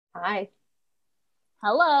Hi,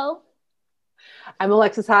 Hello, I'm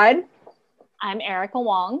Alexis Hyde. I'm Erica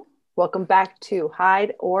Wong. Welcome back to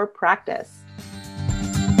Hide or Practice.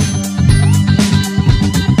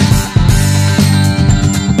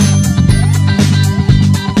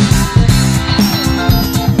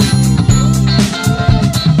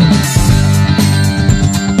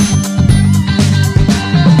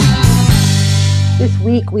 This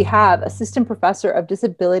week, we have Assistant Professor of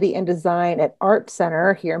Disability and Design at Art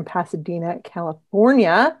Center here in Pasadena,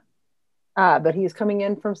 California. But he's coming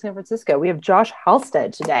in from San Francisco. We have Josh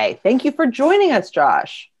Halstead today. Thank you for joining us,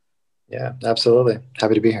 Josh. Yeah, absolutely.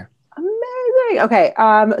 Happy to be here. Amazing. Okay,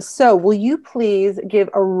 so will you please give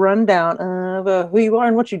a rundown of who you are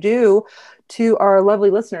and what you do to our lovely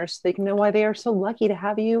listeners so they can know why they are so lucky to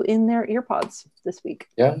have you in their earpods this week?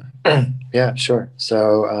 Yeah, yeah, sure.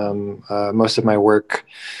 So most of my work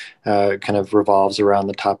kind of revolves around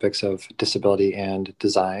the topics of disability and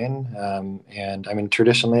design. And I mean,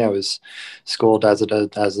 traditionally, I was schooled as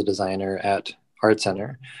a designer at Art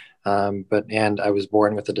Center. And I was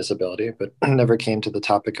born with a disability, but never came to the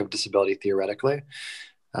topic of disability theoretically.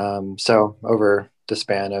 So over the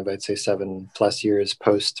span of, I'd say, 7+ years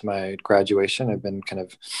post my graduation, I've been kind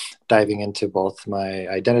of diving into both my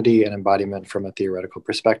identity and embodiment from a theoretical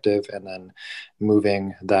perspective, and then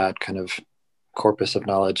moving that kind of corpus of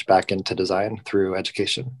knowledge back into design through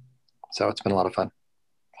education. So it's been a lot of fun.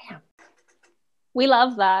 Damn. We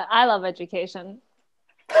love that. I love education.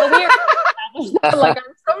 But we're like,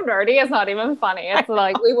 I'm so nerdy, it's not even funny. It's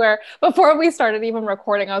like before we started even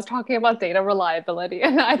recording, I was talking about data reliability,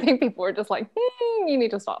 and I think people were just like, you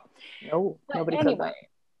need to stop. No, nobody said that.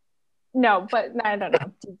 No, but I don't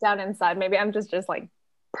know. Deep down inside, maybe I'm just like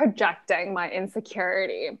projecting my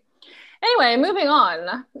insecurity. Anyway, moving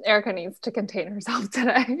on. Erica needs to contain herself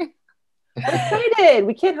today. I'm excited.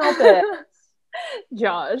 We can't help it.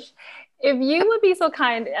 Josh, if you would be so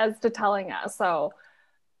kind as to telling us, so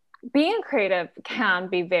being creative can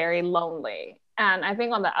be very lonely. And I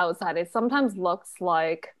think on the outside, it sometimes looks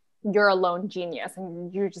like you're a lone genius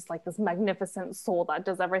and you're just like this magnificent soul that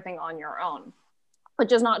does everything on your own,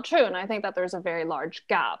 which is not true. And I think that there's a very large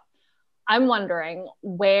gap. I'm wondering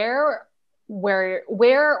where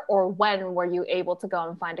or when were you able to go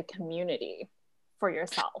and find a community for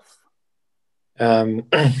yourself?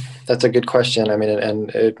 That's a good question. I mean,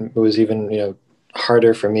 and it was even,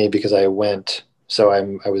 harder for me because I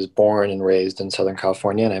was born and raised in Southern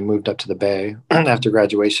California, and I moved up to the Bay after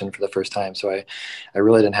graduation for the first time. So I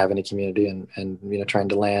really didn't have any community, and trying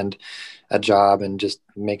to land a job and just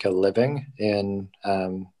make a living in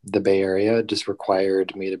the Bay Area just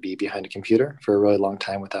required me to be behind a computer for a really long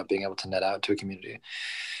time without being able to net out to a community.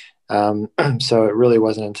 So it really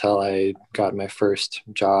wasn't until I got my first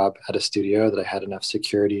job at a studio that I had enough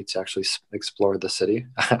security to actually explore the city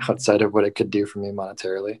outside of what it could do for me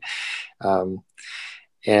monetarily. I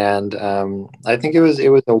think it was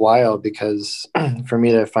a while because for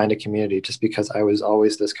me to find a community, just because I was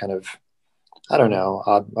always this kind of, I don't know,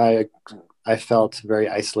 I felt very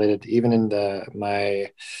isolated, even in my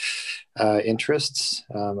interests.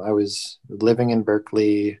 I was living in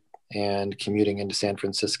Berkeley and commuting into San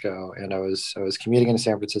Francisco, and I was commuting into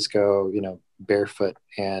San Francisco, barefoot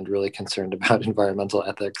and really concerned about environmental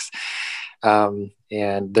ethics.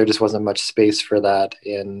 And there just wasn't much space for that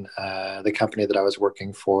in the company that I was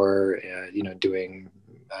working for, doing,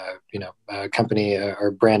 company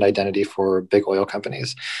or brand identity for big oil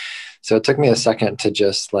companies. So it took me a second to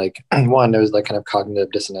just like, one, there was like kind of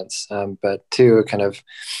cognitive dissonance, but two, kind of,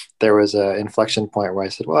 there was an inflection point where I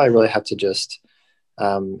said, well, I really have to just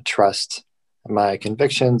trust my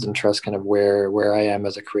convictions and trust kind of where I am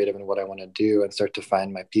as a creative and what I want to do, and start to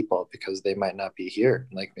find my people, because they might not be here,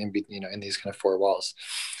 like in these kind of four walls.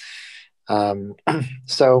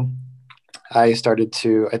 So I started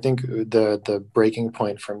to, I think the breaking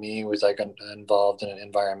point for me was I got involved in an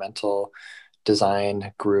environmental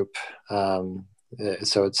design group. So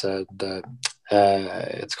it's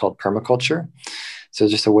called permaculture. So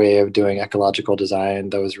just a way of doing ecological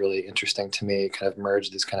design that was really interesting to me, kind of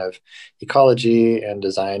merged this kind of ecology and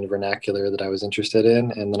design vernacular that I was interested in.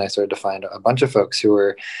 And then I started to find a bunch of folks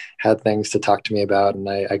who had things to talk to me about, and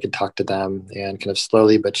I could talk to them, and kind of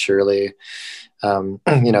slowly but surely, to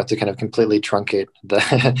kind of completely truncate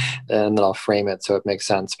and then I'll frame it so it makes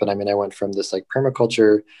sense. But I mean, I went from this like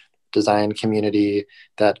permaculture design community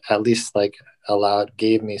that at least like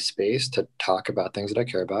gave me space to talk about things that I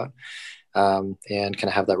care about. And kind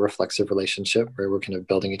of have that reflexive relationship where we're kind of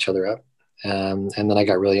building each other up. And then I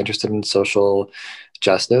got really interested in social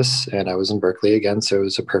justice, and I was in Berkeley again. So it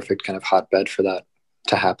was a perfect kind of hotbed for that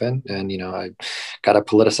to happen. And, I got a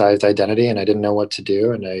politicized identity and I didn't know what to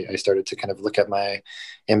do. And I started to kind of look at my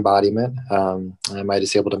embodiment, my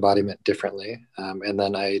disabled embodiment differently. And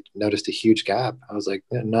then I noticed a huge gap. I was like,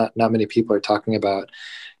 not many people are talking about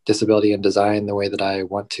disability and design the way that I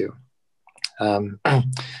want to.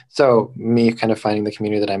 So me kind of finding the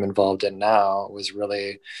community that I'm involved in now was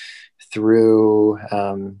really through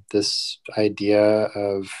this idea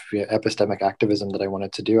of epistemic activism that I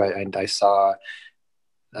wanted to do. I saw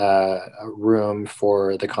a room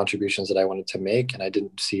for the contributions that I wanted to make, and I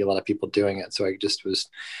didn't see a lot of people doing it. So I just was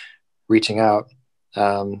reaching out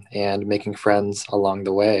and making friends along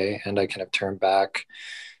the way. And I kind of turned back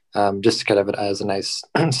just kind of as a nice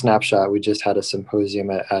snapshot. We just had a symposium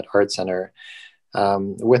at Art Center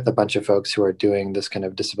with a bunch of folks who are doing this kind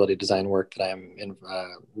of disability design work that I'm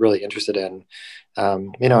really interested in,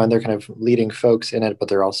 and they're kind of leading folks in it, but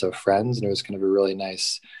they're also friends. And it was kind of a really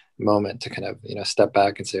nice moment to kind of, step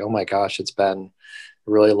back and say, oh my gosh, it's been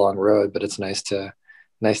a really long road, but it's nice to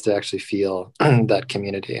actually feel that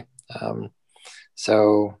community.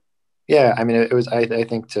 So yeah, I mean, it was, I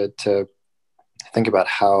think to think about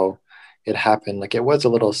how it happened, like it was a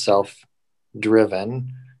little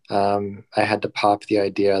self-driven. I had to pop the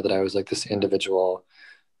idea that I was like this individual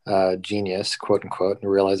genius, quote unquote,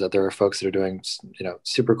 and realize that there are folks that are doing,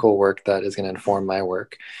 super cool work that is going to inform my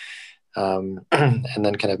work. And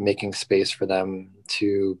then kind of making space for them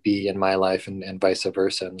to be in my life and vice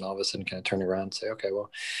versa. And all of a sudden kind of turn around and say, okay,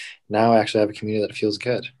 well, now I actually have a community that feels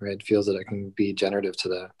good, right? It feels that I can be generative to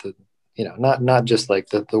the not just like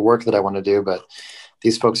the work that I want to do, but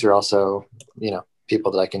these folks are also,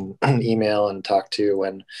 people that I can email and talk to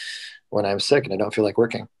when I'm sick and I don't feel like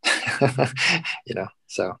working,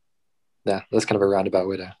 so yeah, that's kind of a roundabout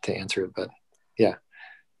way to answer it, but yeah,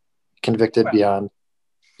 convicted beyond.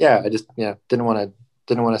 Yeah, I just didn't want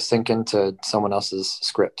to sink into someone else's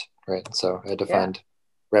script, right? So I had to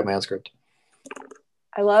write my own script.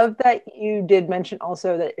 I love that you did mention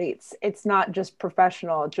also that it's not just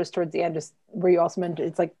professional, just towards the end, just where you also mentioned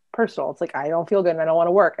it's like personal. It's like I don't feel good and I don't want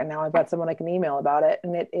to work, and now I've got someone I can email about it,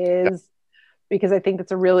 and it is because I think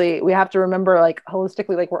it's we have to remember, like,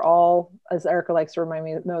 holistically, like we're all, as Erica likes to remind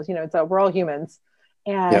me most, it's we're all humans,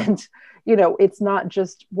 and it's not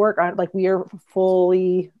just work on, like, we are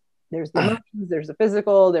fully, there's the emotions, there's the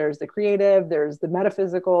physical, there's the creative, there's the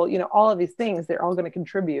metaphysical, all of these things, they're all going to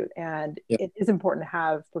contribute. And it is important to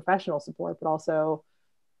have professional support, but also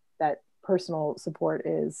that personal support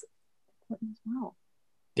is important as well.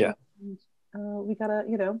 Yeah. And, we gotta,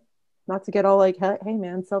 not to get all like, hey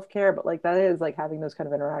man, self-care, but like that is like having those kind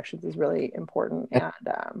of interactions is really important.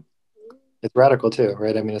 And it's radical too,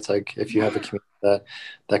 right? I mean, it's like if you have a community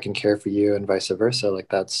that can care for you and vice versa, like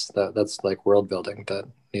that's like world building that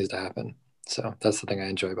needs to happen. So that's the thing I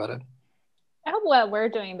enjoy about it. Well, we're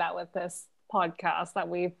doing that with this podcast, that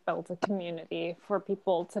we've built a community for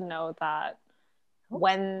people to know that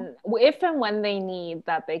if and when they need,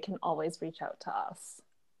 that they can always reach out to us.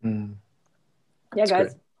 Yeah,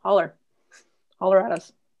 guys, great. holler at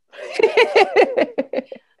us.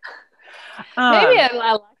 Maybe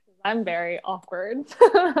I'm very awkward.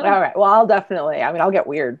 All right. Well, I'll get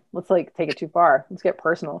weird. Let's like take it too far. Let's get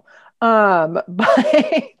personal. But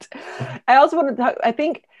I also want to talk, I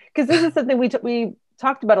think, because this is something we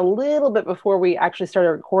talked about a little bit before we actually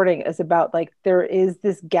started recording, is about like, there is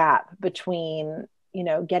this gap between,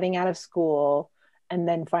 getting out of school and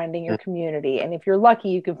then finding your community. And if you're lucky,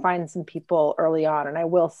 you can find some people early on. And I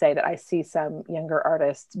will say that I see some younger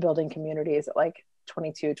artists building communities at like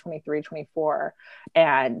 22, 23, 24.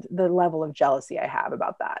 And the level of jealousy I have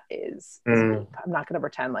about that is I'm not going to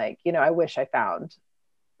pretend like, I wish I found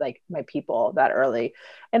like my people that early.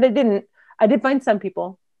 And I did find some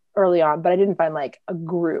people early on, but I didn't find like a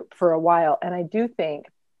group for a while. And I do think,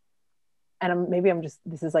 and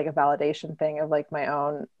this is like a validation thing of like my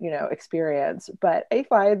own, experience, but I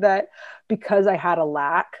find that because I had a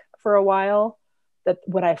lack for a while, that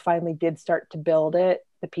when I finally did start to build it,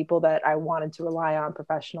 the people that I wanted to rely on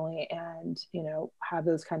professionally and, have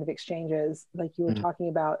those kind of exchanges like you were talking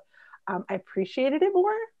about, I appreciated it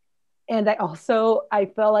more. And I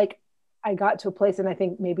felt like I got to a place, and I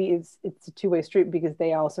think maybe it's a two-way street, because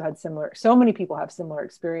they also had so many people have similar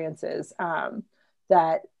experiences,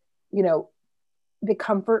 that, the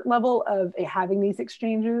comfort level of having these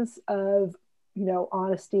exchanges of,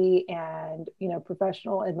 honesty and,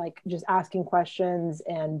 professional, and like just asking questions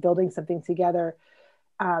and building something together,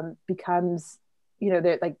 becomes,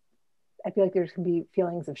 that like, I feel like there's can be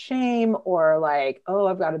feelings of shame, or like, oh,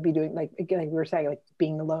 I've got to be doing, like, again, like we were saying, like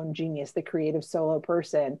being the lone genius, the creative solo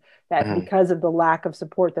person, that because of the lack of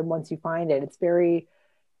support, then once you find it, it's very,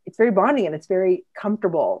 it's very bonding and it's very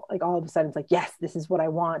comfortable. Like all of a sudden it's like, yes, this is what I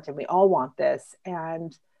want. And we all want this.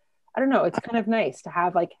 And I don't know, it's kind of nice to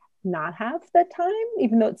have like not have that time,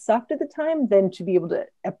 even though it sucked at the time, then to be able to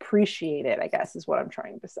appreciate it, I guess is what I'm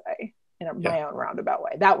trying to say in my own roundabout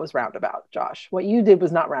way. That was roundabout, Josh. What you did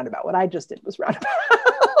was not roundabout. What I just did was roundabout.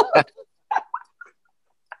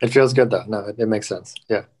 It feels good though. No, it makes sense.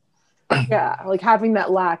 Yeah. Yeah. Like having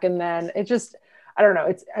that lack. And then it just, I don't know.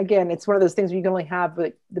 It's again, it's one of those things where you can only have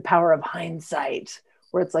like the power of hindsight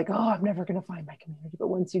where it's like, oh, I'm never going to find my community. But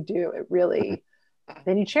once you do, it really,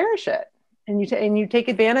 then you cherish it and you take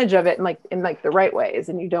advantage of it in like the right ways.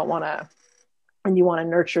 And you don't want to, and you want to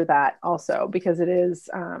nurture that also because it is,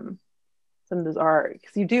 some of those are,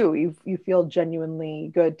 because you feel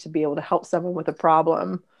genuinely good to be able to help someone with a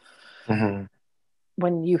problem. Mm-hmm.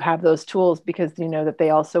 When you have those tools, because you know that they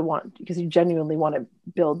also want, because you genuinely want to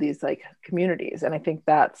build these like communities. And I think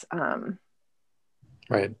that's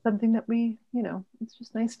right. Something that we, you know, it's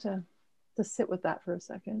just nice to sit with that for a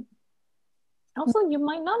second. Also, you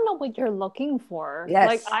might not know what you're looking for. Yes.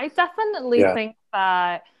 Like I definitely think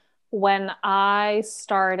that when I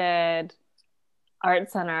started Art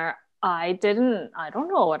Center, I don't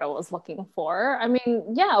know what I was looking for. I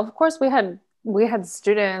mean, yeah, of course we had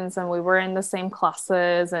students and we were in the same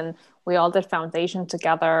classes and we all did foundation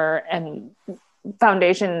together, and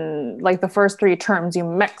foundation, like the first 3 terms you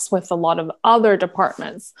mix with a lot of other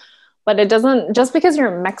departments, but it doesn't, just because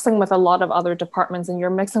you're mixing with a lot of other departments and you're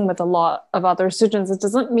mixing with a lot of other students, it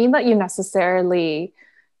doesn't mean that you necessarily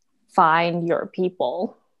find your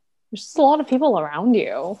people. There's just a lot of people around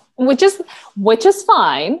you, which is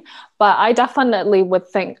fine. But I definitely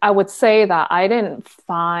I would say that I didn't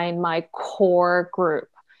find my core group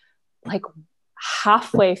like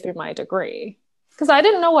halfway through my degree, because I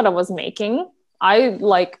didn't know what I was making. I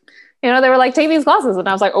like, you know, they were like, take these classes. And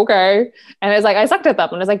I was like, okay. And it's like, I sucked at them.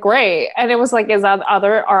 And it's like, great. And it was like,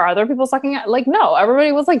 are other people sucking at? Like, no,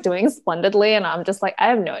 everybody was like doing splendidly. And I'm just like, I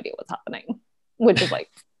have no idea what's happening, which is like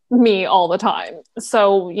me all the time.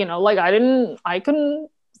 So, you know, like I couldn't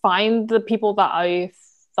find the people that I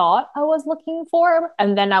thought I was looking for.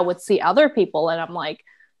 And then I would see other people and I'm like,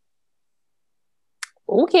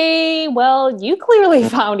 okay, well, you clearly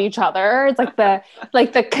found each other. It's like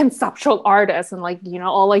the conceptual artists and like, you know,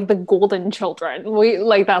 all like the golden children. We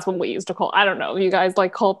like, that's what we used to call, I don't know, you guys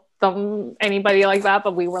like call them anybody like that,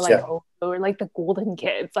 but we were like, oh, they were like the golden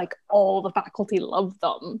kids. Like all the faculty loved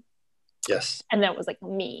them. Yes. And then it was like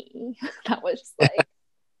me that was just like,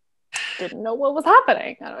 didn't know what was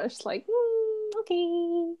happening. And I was just like,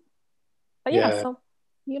 okay. But yeah, so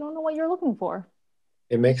you don't know what you're looking for.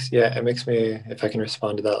 It makes me, if I can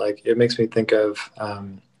respond to that, like it makes me think of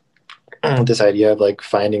this idea of like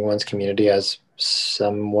finding one's community as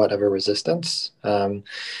somewhat of a resistance. And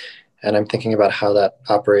I'm thinking about how that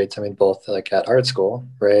operates, I mean, both like at art school,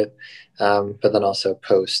 right? But then also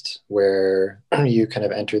post, where you kind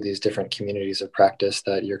of enter these different communities of practice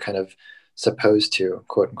that you're kind of supposed to,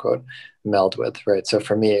 quote unquote, meld with, right? So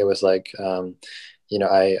for me, it was like, you know,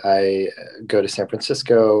 I go to San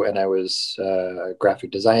Francisco and I was a graphic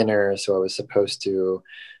designer. So I was supposed to,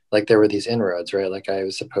 like, there were these inroads, right? Like I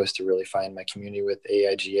was supposed to really find my community with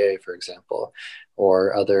AIGA, for example,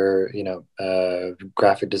 or other, you know,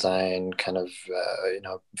 graphic design kind of, you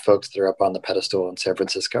know, folks that are up on the pedestal in San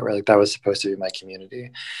Francisco, right? Like that was supposed to be my community.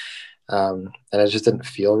 And it just didn't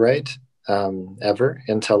feel right ever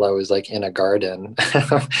until I was like in a garden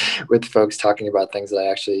with folks talking about things that I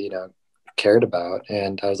actually, you know, cared about.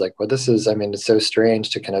 And I was like, well, this is, I mean, it's so strange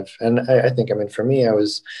to kind of, and I think, I mean, for me, I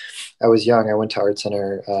was young. I went to Art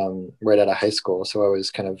Center right out of high school. So I was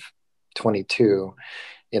kind of 22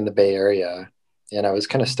 in the Bay Area. And I was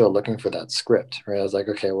kind of still looking for that script, right? I was like,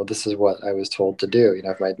 okay, well, this is what I was told to do. You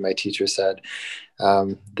know, if my teacher said,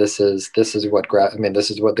 this is what this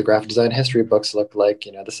is what the graphic design history books look like.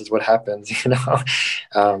 You know, this is what happens, you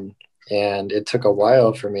know? And it took a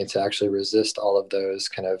while for me to actually resist all of those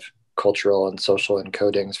kind of cultural and social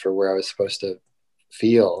encodings for where I was supposed to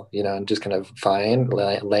feel, you know, and just kind of find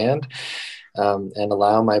land and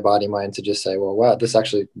allow my body mind to just say, well, wow, this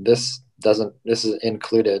is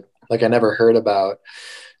included. Like I never heard about,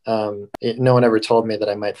 no one ever told me that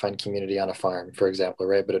I might find community on a farm, for example,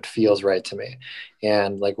 right? But it feels right to me.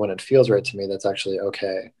 And like when it feels right to me, that's actually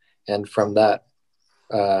okay. And from that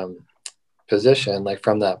position, like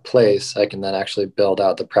from that place, I can then actually build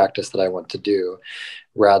out the practice that I want to do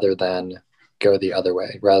rather than go the other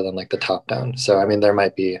way, rather than like the top down. So, I mean, there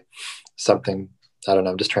might be something, I don't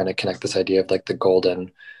know, I'm just trying to connect this idea of like the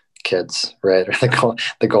golden kids, right? Or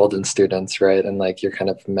the golden students, right? And like, you're kind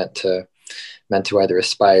of meant to either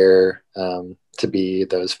aspire to be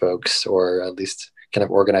those folks, or at least kind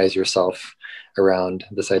of organize yourself around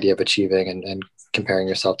this idea of achieving and comparing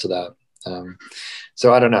yourself to that.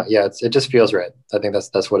 So I don't know. Yeah, it just feels right. I think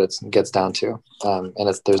that's what it gets down to.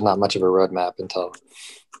 And there's not much of a roadmap until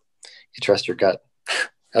you trust your gut.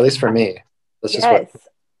 At least for me, that's just what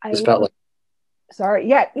this felt like. Sorry.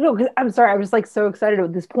 Yeah. Cause I'm sorry. I was like so excited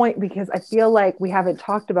at this point because I feel like we haven't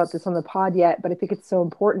talked about this on the pod yet, but I think it's so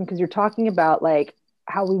important because you're talking about like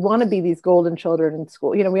how we want to be these golden children in school.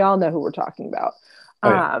 We all know who we're talking about. Oh,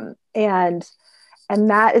 yeah. And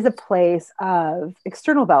that is a place of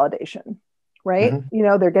external validation, right?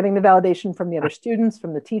 Mm-hmm. They're getting the validation from the other students,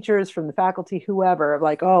 from the teachers, from the faculty, whoever,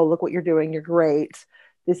 like, oh, look what you're doing. You're great.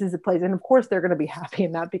 This is a place. And of course they're going to be happy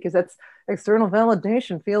in that because that's external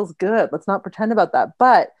validation feels good. Let's not pretend about that.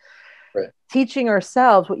 But teaching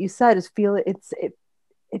ourselves what you said is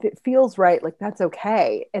if it feels right, like that's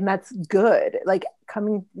okay. And that's good. Like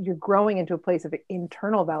you're growing into a place of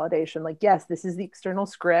internal validation. Like, yes, this is the external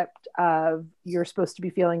script of you're supposed to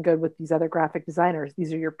be feeling good with these other graphic designers.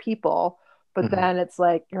 These are your people. But mm-hmm. then it's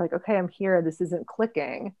like, you're like, okay, I'm here. This isn't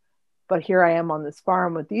clicking. But here I am on this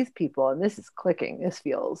farm with these people and this is clicking. This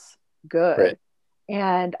feels good. Right.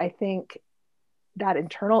 And I think that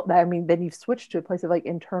then you've switched to a place of like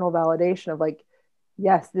internal validation of like,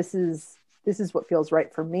 yes, this is what feels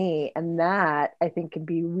right for me. And that I think can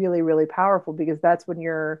be really, really powerful because that's when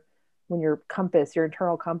your compass, your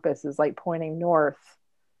internal compass is like pointing north.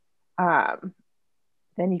 Then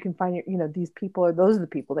you can find these people those are the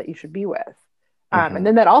people that you should be with. Mm-hmm. And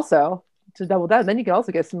then that also, to double down, then you can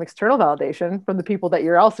also get some external validation from the people that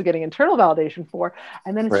you're also getting internal validation for.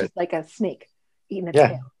 And then it's just like a snake eating its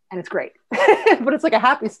tail. And it's great. But it's like a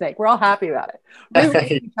happy snake. We're all happy about it. We're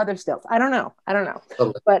each other's tails. I don't know.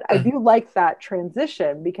 Totally. But I do like that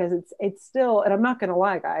transition because it's still, and I'm not going to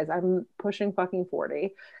lie, guys, I'm pushing fucking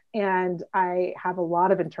 40 and I have a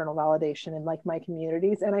lot of internal validation in like my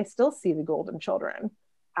communities. And I still see the golden children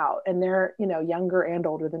out and they're, younger and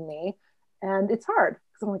older than me. And it's hard.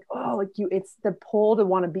 I'm like, oh, it's the pull to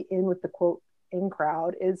want to be in with the quote in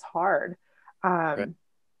crowd is hard. But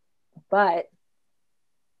the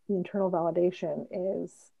internal validation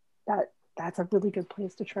is that's a really good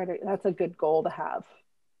place to that's a good goal to have.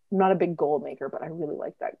 I'm not a big goal maker, but I really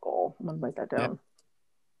like that goal. I'm gonna write that down. Yeah.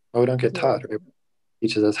 Well, we don't get taught. Right? It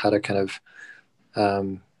teaches us how to kind of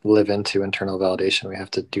live into internal validation. We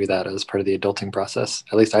have to do that as part of the adulting process.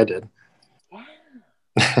 At least I did. Yeah.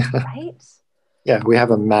 Right? Yeah, we have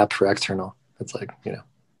a map for external. It's like,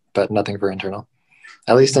 but nothing for internal,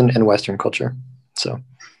 at least in Western culture. So.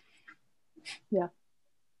 Yeah.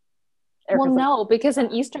 Well, no, because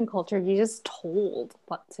in Eastern culture, you're just told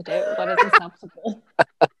what to do, what is acceptable.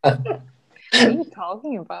 What are you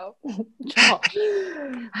talking about? Josh,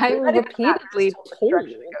 I'm repeatedly told.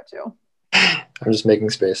 I'm just making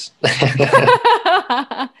space. Did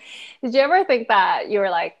you ever think that you were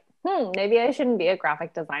like, maybe I shouldn't be a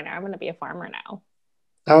graphic designer. I'm going to be a farmer now.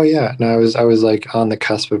 Oh yeah. No, I was like on the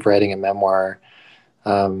cusp of writing a memoir.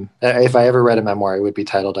 If I ever read a memoir, it would be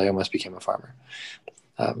titled, I Almost Became a Farmer.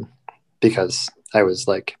 Because I was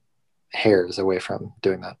like hairs away from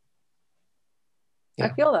doing that. Yeah.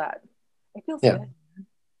 I feel that. It feels good.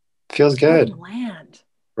 Feels good. Land.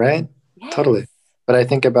 Right? Yes. Totally. But I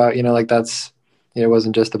think about, like that's, it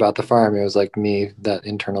wasn't just about the farm. It was like me, that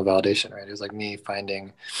internal validation, right? It was like me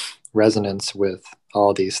finding resonance with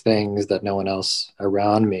all these things that no one else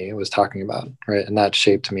around me was talking about, right? And that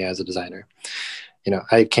shaped me as a designer.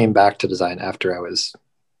 I came back to design after I was,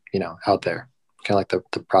 out there, kind of like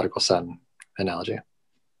the prodigal son analogy.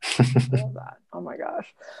 I love that. Oh my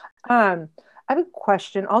gosh. I have a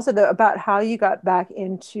question also about how you got back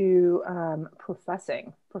into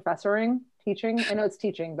professoring. Teaching. I know it's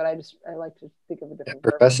teaching, but I like to think of a different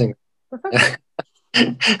term. Professing. How did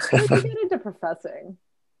you get into professing?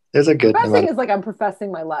 There's a good professing is like I'm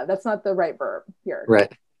professing my love. That's not the right verb here.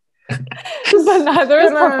 Right. But neither is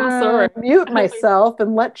professor. Mute myself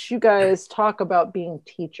and let you guys talk about being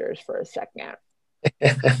teachers for a second.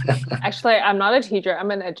 Actually, I'm not a teacher. I'm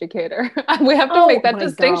an educator. We have to make that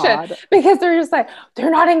distinction because they're just like, they're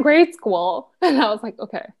not in grade school. And I was like,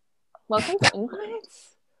 okay, welcome to England.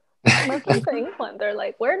 Welcome to England. They're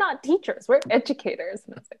like, we're not teachers, we're educators.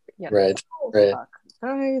 And it's like, right. Right.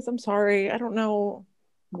 Guys, I'm sorry. I don't know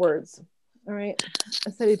words. All right.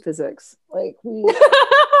 I studied physics. Like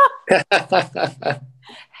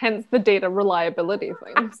hence the data reliability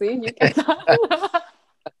thing. See, you get that.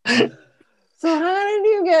 So how do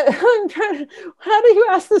you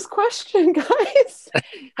ask this question, guys?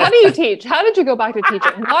 How do you teach? How did you go back to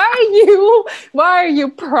teaching? Why are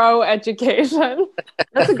you pro education?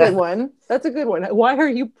 That's a good one. Why are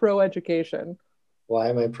you pro education? Why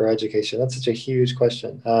am I pro education? That's such a huge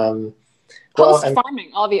question. Post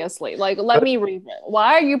farming, obviously. Like, let me read it.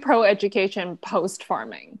 Why are you pro education post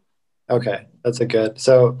farming? Okay, that's a good.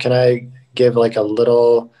 So, can I give like a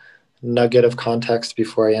little nugget of context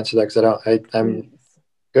before I answer that? Because I'm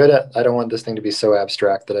good at. I don't want this thing to be so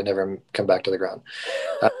abstract that I never come back to the ground.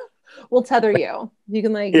 We'll tether you. You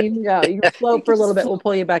can you can go. You can float for a little bit. We'll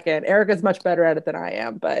pull you back in. Erica's much better at it than I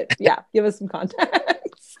am, but yeah, give us some context.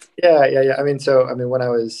 Yeah. I mean, when I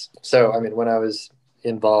was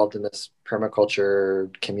involved in this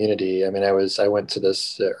permaculture community, I went to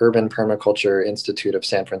this Urban Permaculture Institute of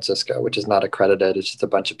San Francisco, which is not accredited. It's just a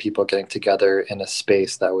bunch of people getting together in a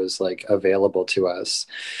space that was like available to us,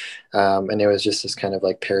 and it was just this kind of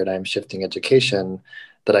like paradigm shifting education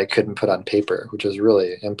that I couldn't put on paper, which was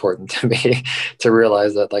really important to me to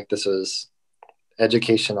realize that like this was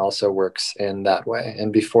education also works in that way.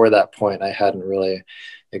 And before that point, I hadn't really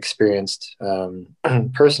experienced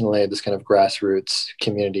personally this kind of grassroots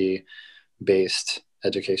community based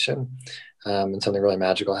education. And something really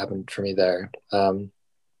magical happened for me there.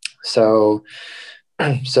 So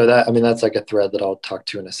that, that's like a thread that I'll talk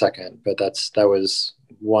to in a second, but that was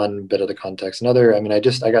one bit of the context. Another,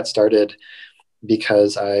 I got started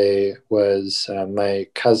because my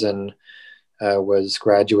cousin was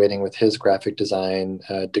graduating with his graphic design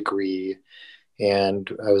degree, and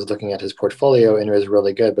I was looking at his portfolio and it was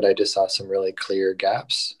really good, but I just saw some really clear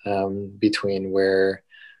gaps between where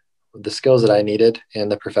the skills that I needed in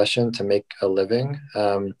the profession to make a living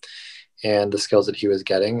and the skills that he was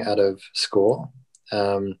getting out of school.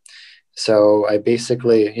 So I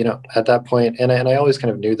basically, at that point, and I always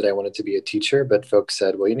kind of knew that I wanted to be a teacher, but folks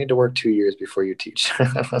said, well, you need to work 2 years before you teach.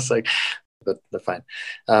 I was like, but fine.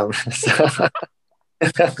 So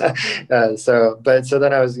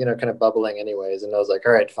then I was, kind of bubbling anyways, and I was like,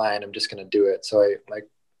 all right, fine, I'm just going to do it. So I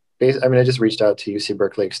just reached out to UC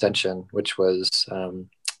Berkeley Extension, which was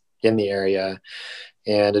in the area,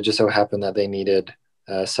 and it just so happened that they needed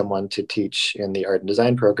someone to teach in the art and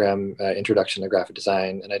design program, Introduction to Graphic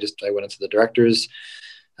Design. And I went into the director's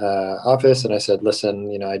office and I said,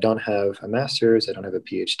 listen, I don't have a master's, I don't have a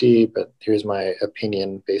PhD, but here's my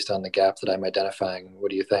opinion based on the gap that I'm identifying.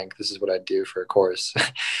 What do you think? This is what I'd do for a course.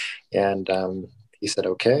 And he said,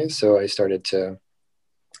 okay. So I started to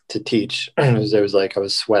teach. It was like I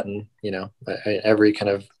was sweating, every kind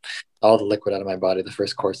of all the liquid out of my body the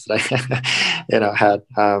first course that I had.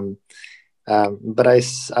 But I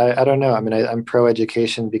don't know. I'm pro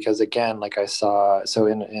education because again, like I saw, so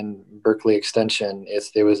in Berkeley Extension,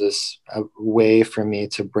 there was this a way for me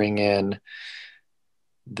to bring in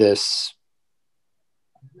this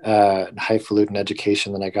highfalutin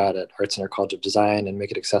education that I got at Art Center College of Design and make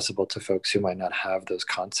it accessible to folks who might not have those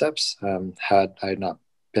concepts. Had I not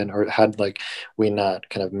been, or had like we not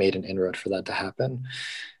kind of made an inroad for that to happen.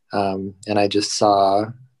 And I just saw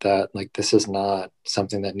that like this is not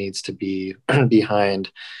something that needs to be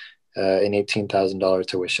behind an $18,000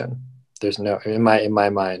 tuition. There's no, in my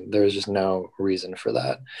mind, there's just no reason for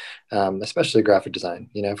that, especially graphic design.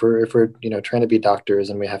 If we're trying to be doctors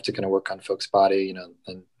and we have to kind of work on folks' body,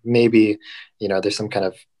 and maybe there's some kind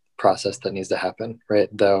of process that needs to happen, right?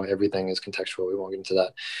 Though everything is contextual, we won't get into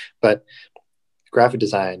that. But graphic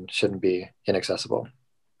design shouldn't be inaccessible.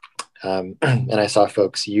 And I saw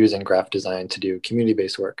folks using graphic design to do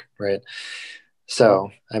community-based work, right? So,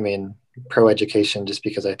 pro education, just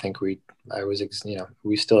because I think we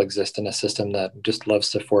still exist in a system that just loves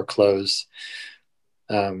to foreclose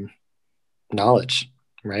knowledge,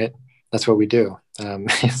 right? That's what we do.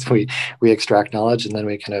 We extract knowledge and then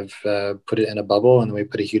we kind of put it in a bubble and then we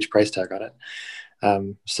put a huge price tag on it.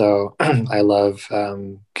 So I love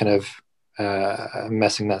kind of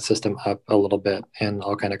messing that system up a little bit in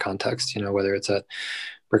all kind of contexts, whether it's at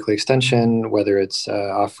Berkeley Extension, whether it's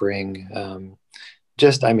offering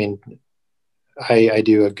I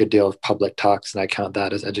do a good deal of public talks and I count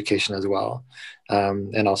that as education as well.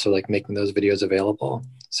 And also like making those videos available.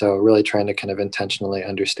 So really trying to kind of intentionally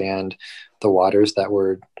understand the waters that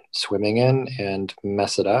we're swimming in and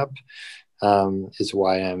mess it up is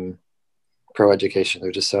why I'm pro education.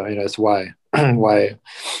 They're just so, it's why, I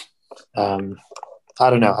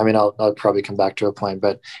don't know. I'll probably come back to a point,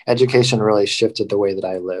 but education really shifted the way that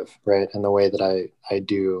I live, right? And the way that I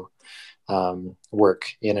do work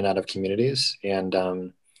in and out of communities.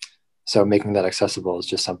 And so making that accessible is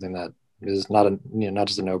just something that is not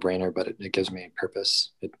just a no-brainer, but it gives me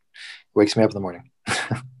purpose. It wakes me up in the morning,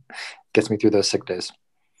 gets me through those sick days.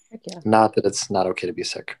 Yeah. Not that it's not okay to be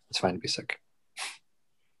sick. It's fine to be sick.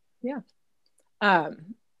 Yeah.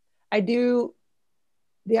 I do.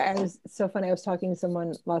 Yeah, it was so funny. I was talking to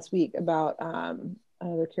someone last week about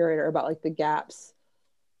another curator about like the gaps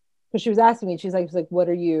because she was asking me, she's like, what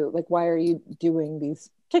are you like? Why are you doing these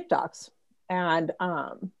TikToks? And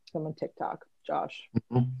I'm on TikTok, Josh,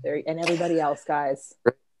 there, and everybody else, guys.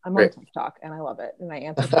 I'm on TikTok and I love it. And I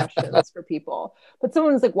answer questions for people. But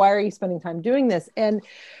someone's like, why are you spending time doing this? And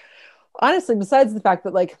honestly, besides the fact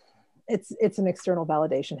that like it's an external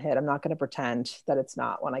validation hit, I'm not going to pretend that it's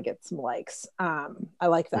not when I get some likes. I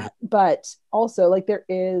like that. But also like there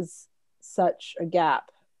is such a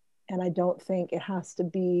gap. And I don't think it has to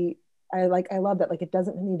be, I love that. Like it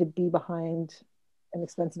doesn't need to be behind an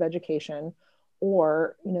expensive education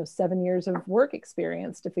or, 7 years of work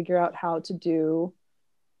experience to figure out how to do,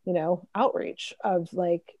 outreach of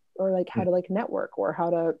like, or like how to like network or how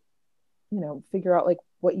to, figure out like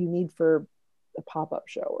what you need for a pop-up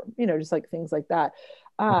show or, just like things like that.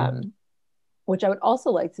 Which I would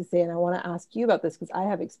also like to say, and I want to ask you about this because I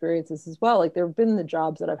have experiences as well. Like there have been the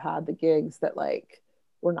jobs that I've had, the gigs that like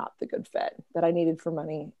were not the good fit that I needed for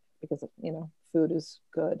money because, food is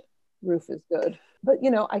good, roof is good. But,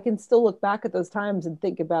 I can still look back at those times and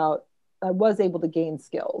think about, I was able to gain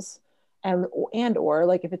skills or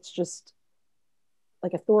like if it's just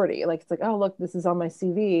like authority, like it's like, oh look, this is on my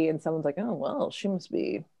CV, and someone's like, oh well, she must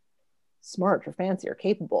be smart or fancy or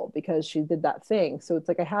capable because she did that thing. So it's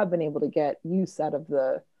like I have been able to get use out of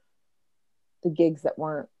the gigs that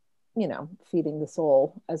weren't, feeding the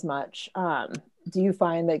soul as much. Do you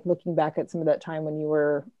find like looking back at some of that time when you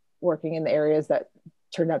were working in the areas that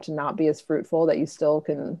turned out to not be as fruitful that you still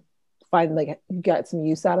can find like you get some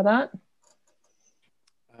use out of that?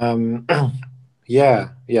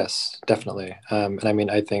 Yes, definitely. And I mean,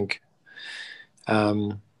 I think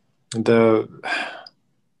the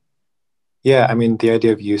the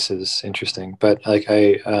idea of use is interesting, but like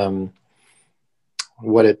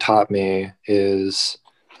what it taught me is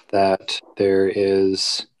that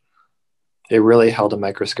it really held a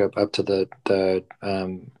microscope up to the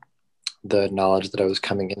knowledge that I was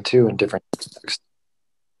coming into in different contexts.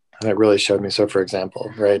 And it really showed me. So, for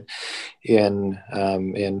example, right, in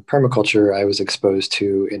permaculture, I was exposed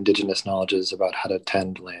to indigenous knowledges about how to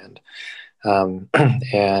tend land,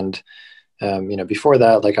 and before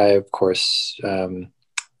that, like I, of course,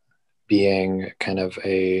 being kind of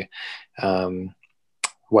a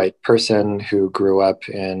white person who grew up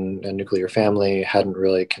in a nuclear family, hadn't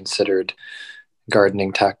really considered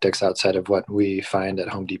gardening tactics outside of what we find at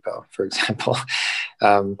Home Depot, for example.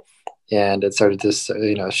 And it started to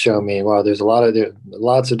show me, wow, there's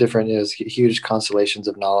lots of different huge constellations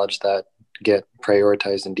of knowledge that get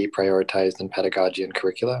prioritized and deprioritized in pedagogy and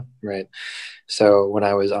curricula, right? So when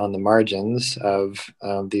I was on the margins of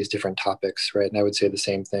these different topics, right, and I would say the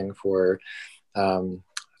same thing for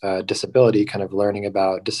disability, kind of learning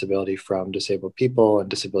about disability from disabled people and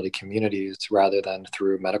disability communities rather than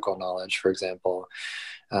through medical knowledge, for example.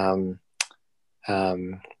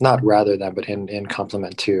 Not rather than, but in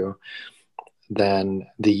complement to, then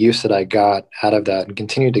the use that I got out of that and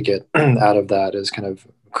continue to get out of that is kind of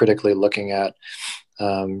critically looking at,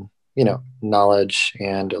 knowledge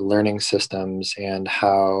and learning systems and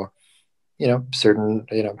how, certain,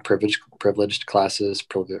 privileged classes,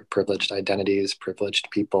 privileged identities, privileged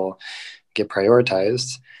people get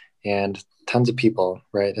prioritized, and tons of people,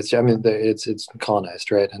 right? It's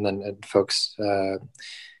colonized, right? And then folks,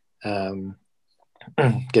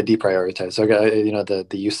 get deprioritized. So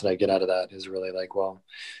the use that I get out of that is really like, well,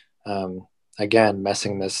 again,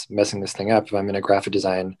 messing this thing up. If I'm in a graphic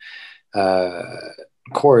design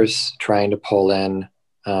course, trying to pull in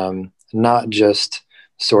not just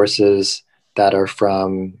sources that are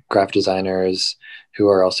from graphic designers who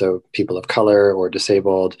are also people of color or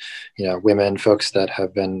disabled, women, folks that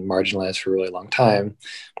have been marginalized for a really long time,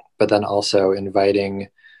 but then also inviting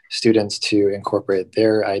students to incorporate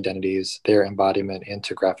their identities, their embodiment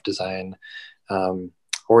into graphic design,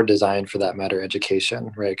 or design for that matter,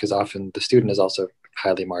 education, right? Because often the student is also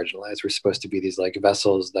highly marginalized. We're supposed to be these like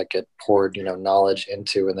vessels that get poured, knowledge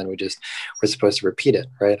into, and then we're supposed to repeat it,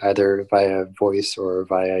 right? Either via voice or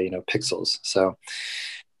via, pixels. So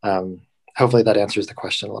hopefully that answers the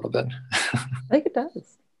question a little bit. I think it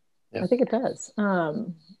does. Yeah. I think it does.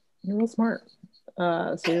 You're real smart.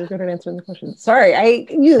 So you're good at answering the question. Sorry,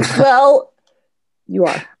 you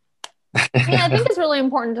are. Yeah, I think it's really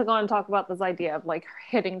important to go and talk about this idea of like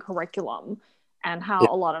hitting curriculum and how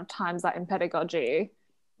a lot of times that in pedagogy,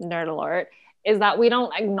 nerd alert, is that we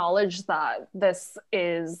don't acknowledge that this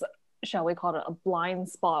is, shall we call it, a blind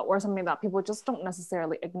spot or something that people just don't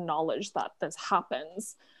necessarily acknowledge that this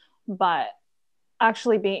happens. But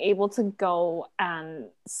actually being able to go and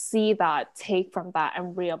see that, take from that,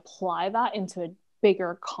 and reapply that into a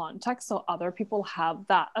bigger context so other people have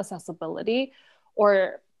that accessibility,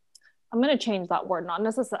 or I'm going to change that word, not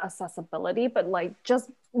necessarily accessibility, but like just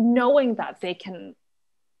knowing that they can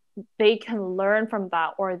learn from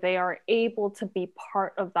that, or they are able to be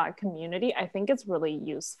part of that community, I think it's really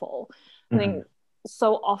useful. I think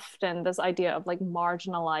so often this idea of like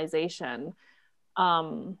marginalization,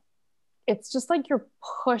 it's just like you're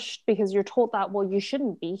pushed because you're told that, well, you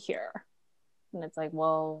shouldn't be here. And it's like,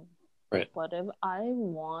 well, what if I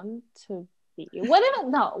want to be? What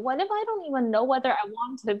if I don't even know whether I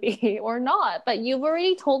want to be or not? But you've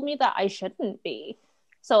already told me that I shouldn't be.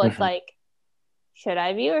 So it's like, should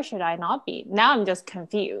I be or should I not be? Now I'm just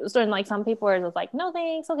confused. And like some people are just like, no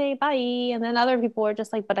thanks, okay, bye. And then other people are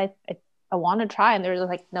just like, but I want to try. And they're just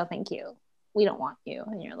like, no, thank you. We don't want you.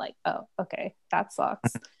 And you're like, oh, okay, that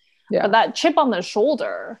sucks. Yeah. But that chip on the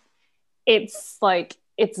shoulder, it's like,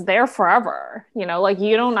 it's there forever. You know, like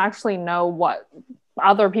you don't actually know what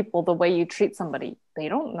other people, the way you treat somebody, they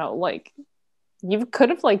don't know. Like you could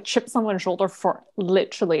have like chipped someone's shoulder for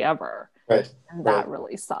literally ever. Right. And that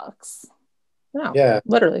really sucks. No, yeah,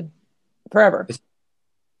 literally forever.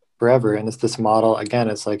 Forever. And it's this model again,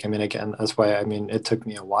 it's like, I mean, again, that's why, I mean, it took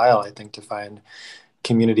me a while, I think, to find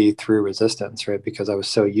community through resistance, right? Because I was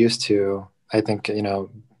so used to, I think, you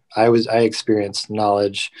know, I experienced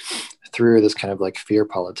knowledge through this kind of like fear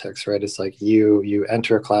politics, right? It's like you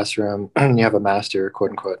enter a classroom and you have a master, quote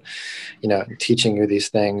unquote, you know, teaching you these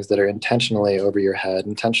things that are intentionally over your head,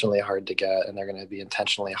 intentionally hard to get, and they're going to be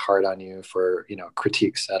intentionally hard on you for, you know,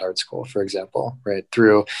 critiques at art school, for example, right?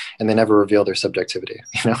 And they never reveal their subjectivity.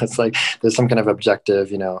 You know, it's like there's some kind of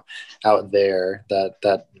objective, you know, out there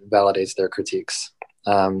that validates their critiques.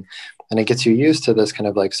 And it gets you used to this kind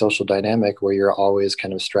of like social dynamic where you're always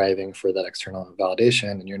kind of striving for that external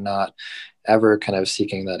validation, and you're not ever kind of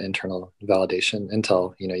seeking that internal validation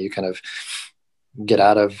until, you know, you kind of get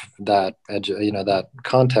out of that you know, that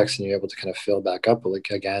context, and you're able to kind of fill back up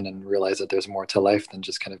again and realize that there's more to life than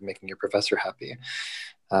just kind of making your professor happy.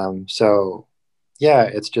 So yeah,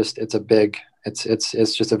 it's just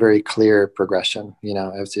a very clear progression, you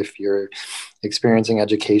know, as if you're experiencing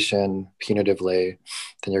education punitively,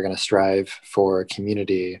 then you're going to strive for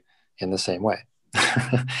community in the same way.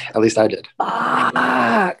 At least I did.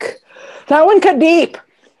 Fuck. That one cut deep.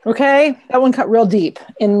 Okay. That one cut real deep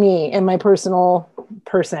in me, in my personal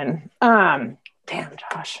person. Damn,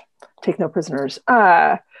 Josh, take no prisoners.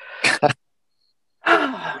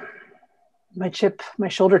 My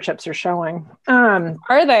shoulder chips are showing.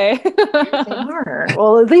 Are they? They are.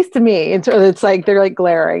 Well, at least to me, it's like they're like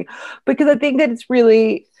glaring, because I think that it's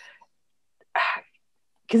really,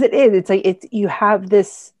 because it is. It's like you have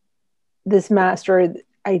this master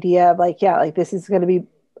idea of like, yeah, like this is going to be.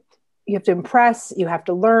 You have to impress. You have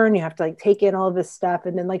to learn. You have to like take in all of this stuff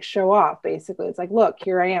and then like show off. Basically, it's like, look,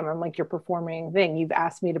 here I am. I'm like your performing thing. You've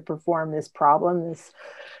asked me to perform this problem,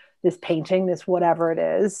 this painting, this whatever it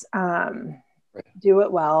is. Do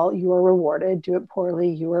it well, you are rewarded. Do it poorly,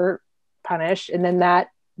 you are punished. And then that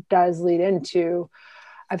does lead into,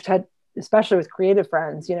 I've had, especially with creative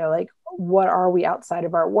friends, you know, like what are we outside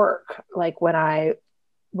of our work? Like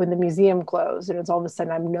when the museum closed and it's all of a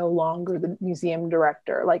sudden I'm no longer the museum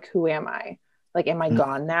director. Like, who am I? Like, am I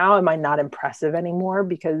gone now? Am I not impressive anymore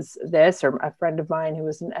because this? Or a friend of mine who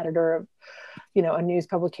was an editor of, you know, a news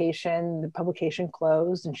publication, the publication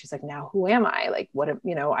closed, and she's like, now who am I? Like, what,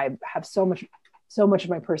 you know, I have so much of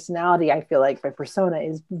my personality. I feel like my persona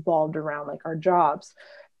is evolved around like our jobs.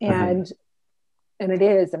 And it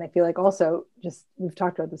is. And I feel like also just, we've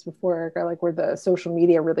talked about this before, Erica, like where the social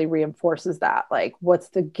media really reinforces that, like, what's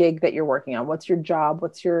the gig that you're working on? What's your job?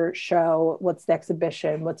 What's your show? What's the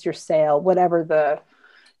exhibition? What's your sale? Whatever the,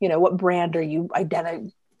 you know, what brand are you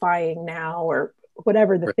identifying now, or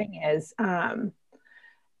whatever the thing is. And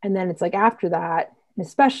then it's like, after that,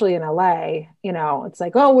 especially in LA, you know, it's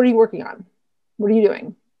like, oh, what are you working on? What are you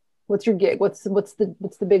doing? What's your gig? What's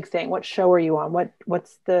the big thing? What show are you on?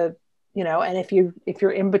 What's the, you know, and if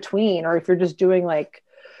you're in between, or if you're just doing like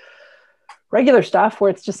regular stuff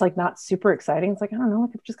where it's just like not super exciting, it's like, I don't know, like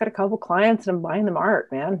I've just got a couple clients and I'm buying them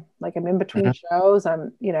art, man. Like I'm in between shows.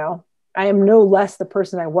 I'm, you know, I am no less the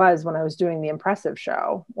person I was when I was doing the impressive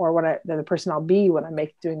show, or the person I'll be when I'm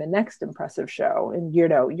doing the next impressive show in, you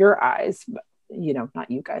know, your eyes, but, you know,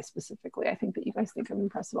 not you guys specifically. I think that you guys think I'm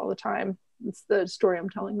impressive all the time. It's the story I'm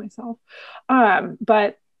telling myself.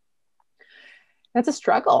 But that's a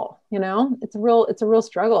struggle, you know, it's a real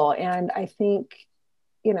struggle. And I think,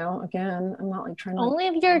 you know, again, I'm not like trying to, only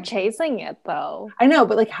if you're chasing it though. I know,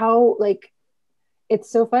 but like how, like,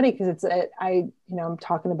 it's so funny because you know, I'm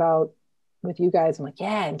talking about with you guys, I'm like,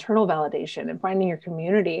 yeah, internal validation and finding your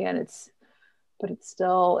community. And it's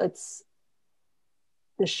still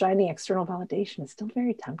the shiny external validation is still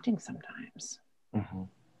very tempting sometimes. Mhm.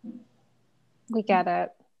 We get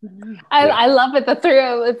it. Mm-hmm. I love it. The three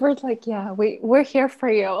of us, we're like, yeah, we're here for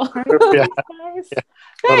you. Yeah. Guys. Yeah,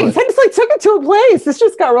 Thanks. totally. I just like took it to a place. This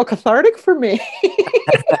just got real cathartic for me.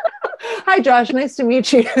 Hi, Josh. Nice to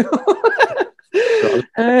meet you.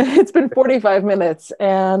 It's been 45 minutes,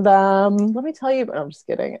 and let me tell you. I'm just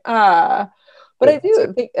kidding. But I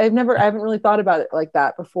do think I haven't really thought about it like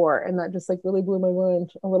that before, and that just like really blew my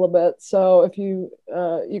mind a little bit. So if you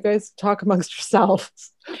guys talk amongst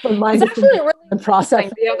yourselves, my mind It's actually really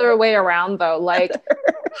process the other way around though, like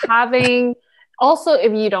having also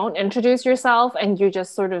if you don't introduce yourself and you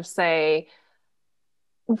just sort of say,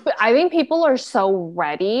 I think people are so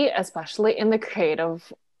ready, especially in the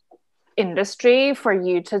creative industry, for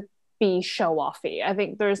you to be show offy. I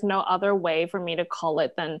think there's no other way for me to call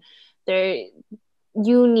it than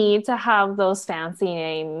you need to have those fancy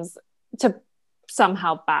names to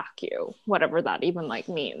somehow back you, whatever that even like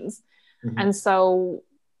means. Mm-hmm. And so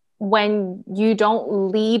when you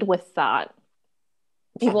don't lead with that,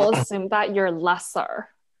 people assume that you're lesser.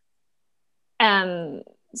 And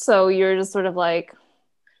so you're just sort of like,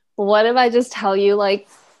 what if I just tell you like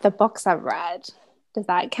the books I've read? Does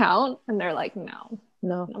that count? And they're like, no.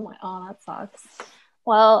 And I'm like, oh, that sucks.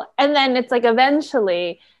 Well, and then it's like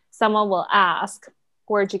eventually someone will ask,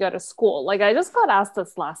 where'd you go to school? Like I just got asked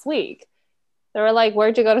this last week. They were like,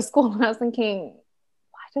 where'd you go to school? And I was thinking,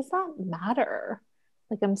 why does that matter?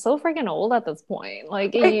 Like I'm so freaking old at this point.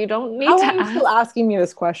 Like you don't need to ask. How are you still asking me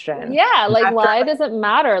this question? Yeah, like why does it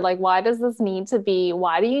matter? Like why does this need to be?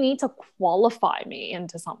 Why do you need to qualify me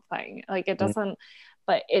into something? Like it doesn't,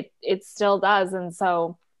 but it still does. And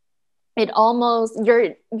so it almost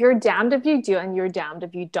you're damned if you do and you're damned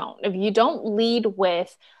if you don't. If you don't lead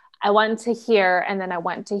with, I went to here and then I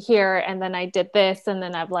went to here and then I did this and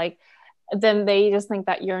then then they just think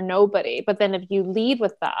that you're nobody. But then if you lead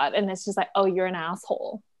with that and it's just like, oh, you're an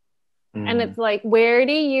asshole. And it's like, where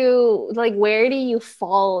do you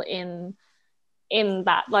fall in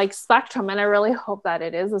that like spectrum? And I really hope that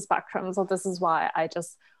it is a spectrum. So this is why I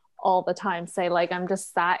just all the time say like, I'm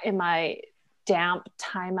just sat in my damp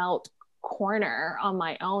timeout corner on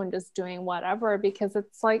my own, just doing whatever, because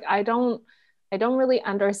it's like, I don't really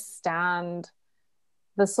understand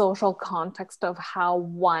the social context of how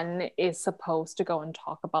one is supposed to go and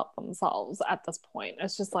talk about themselves at this point.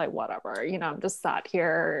 It's just like, whatever, I'm just sat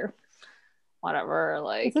here, whatever.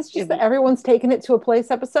 Like, is this just that everyone's taking it to a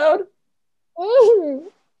place episode?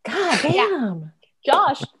 God damn. Yeah.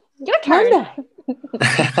 Josh, get a turn.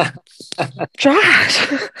 Josh.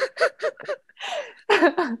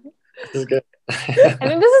 This is good. I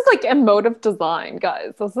think this is like emotive design,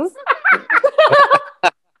 guys. This is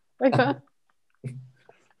like that.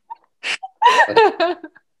 I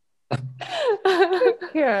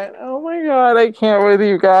can't. Oh my god, I can't with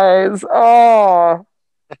you guys. Oh,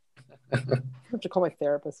 I have to call my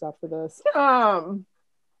therapist after this.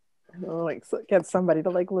 Like get somebody to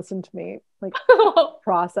like listen to me, like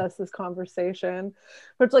process this conversation,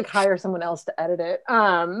 or to like hire someone else to edit it.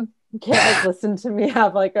 Can't like listen to me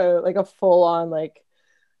have like a full on like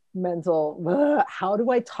mental. How do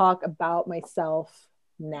I talk about myself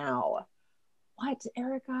now? What,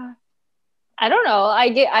 Erica? I don't know. I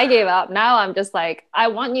gave up. Now I'm just like, I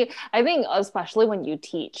want you. I think especially when you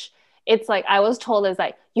teach, it's like I was told is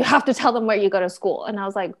like you have to tell them where you go to school, and I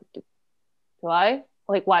was like, do I?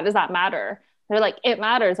 Like, why does that matter? They're like, it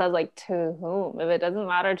matters. I was like, to whom? If it doesn't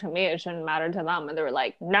matter to me, it shouldn't matter to them. And they were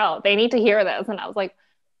like, no, they need to hear this. And I was like,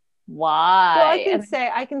 why? Well,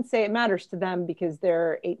 I can say it matters to them because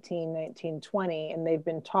they're 18, 19, 20, and they've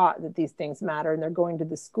been taught that these things matter, and they're going to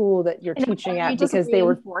the school that you're teaching at because they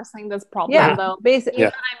were forcing this problem, though. Basically,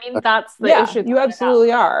 I mean, that's the issue. You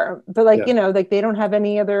absolutely are. But like, like they don't have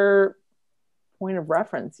any other point of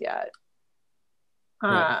reference yet.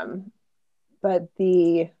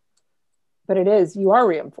 But it is, you are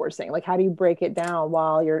reinforcing. Like, how do you break it down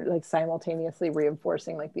while you're like simultaneously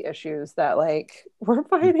reinforcing like the issues that like we're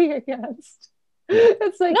fighting against?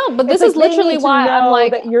 It's like, no, but this is like literally why I'm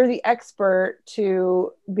like, that you're the expert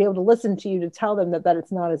to be able to listen to you, to tell them that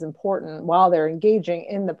it's not as important while they're engaging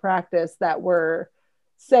in the practice that we're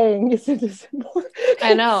saying isn't as important.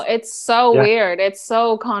 I know, it's so weird. It's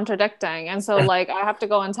so contradicting. And so like, I have to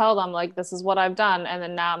go and tell them like, this is what I've done. And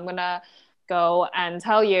then now I'm going to go and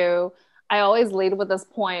tell you. I always lead with this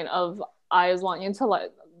point of, I just want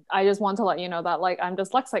to let you know that like I'm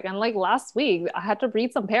dyslexic. And like last week I had to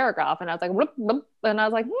read some paragraph and I was like, bloop, bloop, and I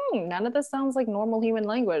was like, none of this sounds like normal human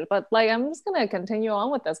language, but like, I'm just going to continue on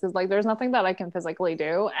with this. Cause like, there's nothing that I can physically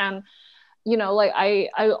do. And, like I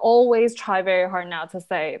always try very hard now to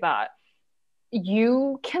say that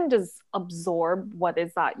you can just absorb what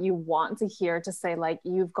is that you want to hear, to say like,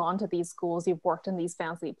 you've gone to these schools, you've worked in these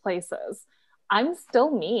fancy places. I'm still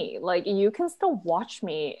me. Like, you can still watch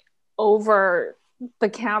me over the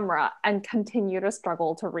camera and continue to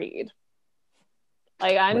struggle to read.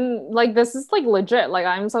 Like, I'm like, this is like legit. Like,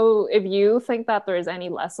 I'm so, if you think that there's any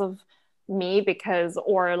less of me because,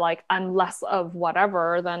 or like I'm less of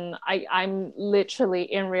whatever, then I'm literally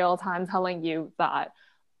in real time telling you that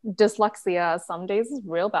dyslexia some days is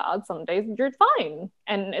real bad, some days you're fine.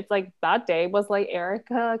 And it's like, that day was like,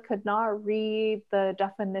 Erica could not read the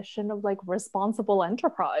definition of like responsible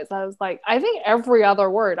enterprise. I was like, I think every other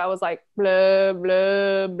word I was like blah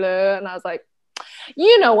blah blah, and I was like,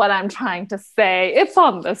 you know what I'm trying to say, it's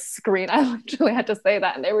on the screen. I literally had to say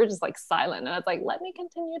that, and they were just like silent, and I was like, let me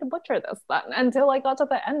continue to butcher this then, until I got to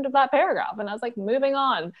the end of that paragraph, and I was like, moving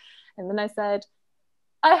on. And then I said,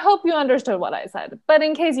 I hope you understood what I said, but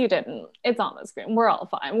in case you didn't, it's on the screen. We're all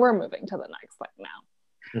fine. We're moving to the next thing now.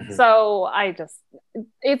 Mm-hmm. So I just,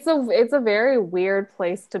 it's a very weird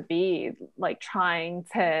place to be, like trying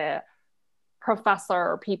to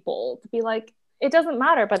professor people to be like, it doesn't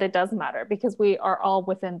matter, but it does matter, because we are all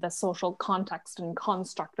within the social context and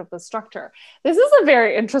construct of the structure. This is a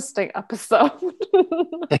very interesting episode.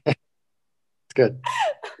 It's good.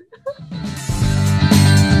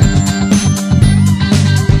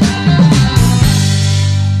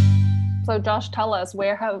 So Josh, tell us,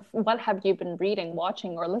 what have you been reading,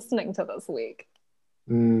 watching, or listening to this week?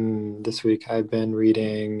 This week I've been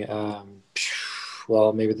reading,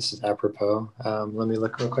 well, maybe this is apropos. Let me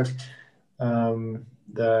look real quick. Well,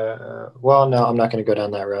 no, I'm not going to go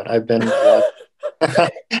down that road. I've been. Are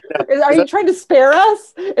you trying to spare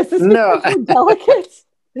us? Is this no so delicate?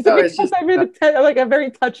 Is no, it because I'm in like a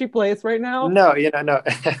very touchy place right now? No, no,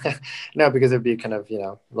 no, because it'd be kind of,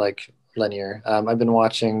 like linear. I've been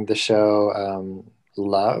watching the show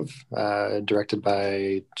Love, directed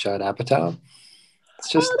by Judd Apatow. It's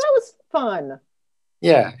just, that was fun.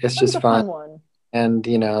 Yeah, it's just fun. One. And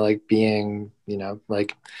like being,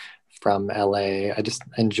 like from LA, I just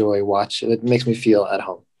enjoy watching. It makes me feel at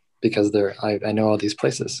home because I know all these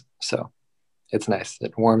places, so it's nice.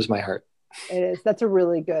 It warms my heart. It is. That's a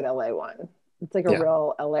really good LA one. It's like a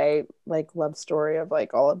real LA like love story of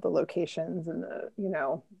like all of the locations and the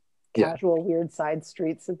casual weird side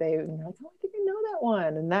streets that they. Oh, I think I know that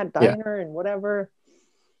one, and that diner and whatever.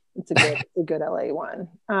 It's a good LA one.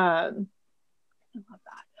 I love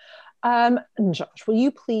that. Josh, will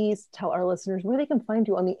you please tell our listeners where they can find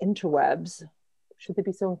you on the interwebs, should they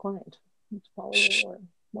be so inclined to follow you or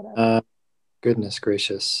whatever? Goodness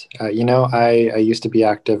gracious. I used to be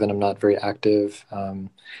active, and I'm not very active.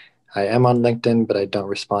 I am on LinkedIn, but I don't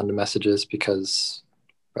respond to messages because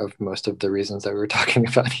of most of the reasons that we were talking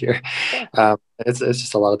about here. It's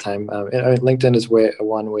just a lot of time. LinkedIn is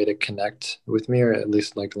one way to connect with me, or at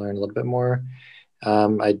least like learn a little bit more.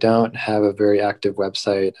 I don't have a very active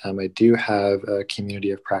website. I do have a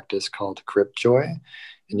community of practice called CripJoy,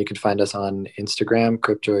 and you can find us on Instagram.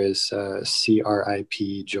 CripJoy is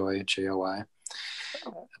CRIP Joy, JOY.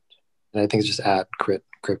 And I think it's just at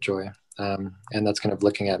CripJoy. And that's kind of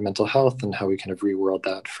looking at mental health and how we kind of reworld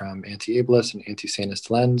that from anti-ableist and anti-sanist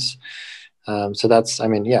lens. So that's,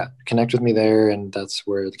 connect with me there, and that's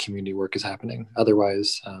where the community work is happening.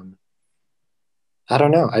 Otherwise, I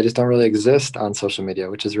don't know. I just don't really exist on social media,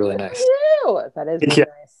 which is really nice. That is really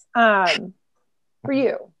nice. For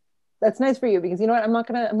you, that's nice for you, because you know what? I'm not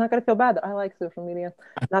gonna feel bad that I like social media.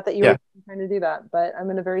 Not that you were trying to do that, but I'm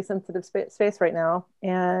in a very sensitive space right now,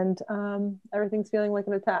 and everything's feeling like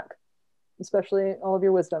an attack, especially all of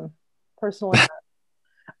your wisdom, personal attack.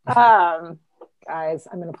 Guys,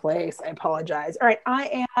 I'm in a place. I apologize. All right,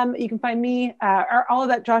 you can find me. All of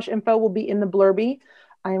that Josh info will be in the blurby.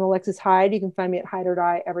 I am Alexis Hyde. You can find me at Hyde or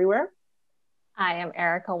Die everywhere. I am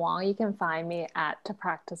Erica Wong. You can find me at To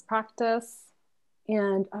Practice Practice.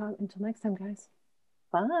 And until next time, guys.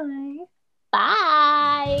 Bye.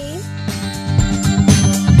 Bye.